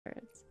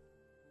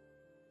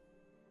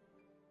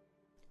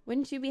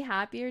Wouldn't you be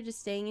happier just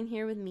staying in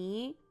here with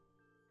me?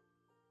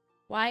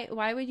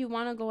 Why would you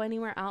want to go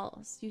anywhere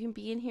else? You can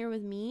be in here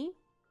with me.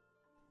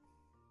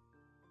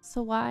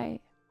 So why?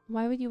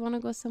 Why would you want to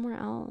go somewhere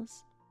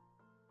else?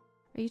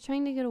 Are you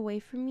trying to get away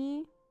from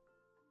me?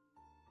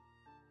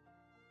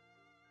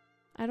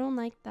 I don't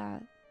like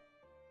that.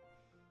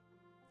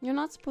 You're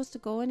not supposed to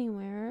go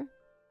anywhere.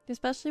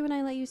 Especially when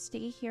I let you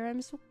stay here.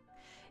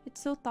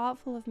 It's so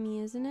thoughtful of me,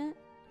 isn't it?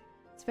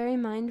 It's very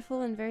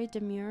mindful and very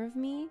demure of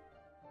me.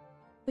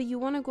 But you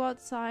want to go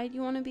outside?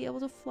 You want to be able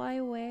to fly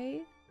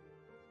away?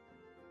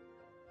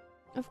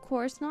 Of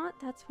course not.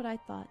 That's what I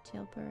thought,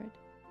 Jailbird.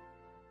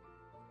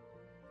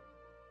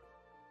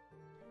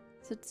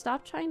 So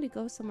stop trying to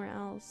go somewhere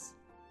else.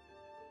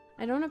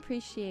 I don't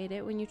appreciate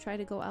it when you try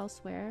to go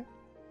elsewhere.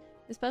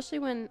 Especially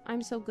when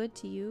I'm so good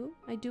to you.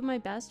 I do my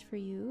best for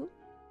you.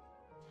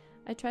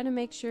 I try to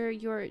make sure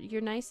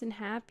you're nice and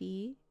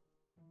happy.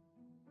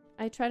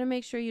 I try to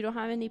make sure you don't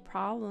have any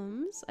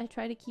problems. I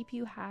try to keep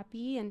you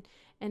happy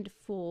and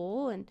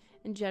full and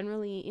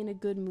generally in a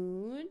good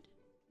mood.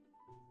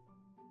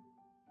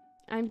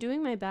 I'm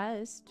doing my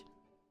best.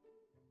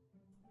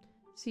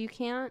 So you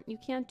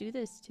can't do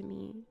this to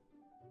me.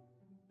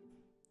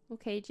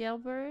 Okay,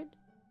 Jailbird?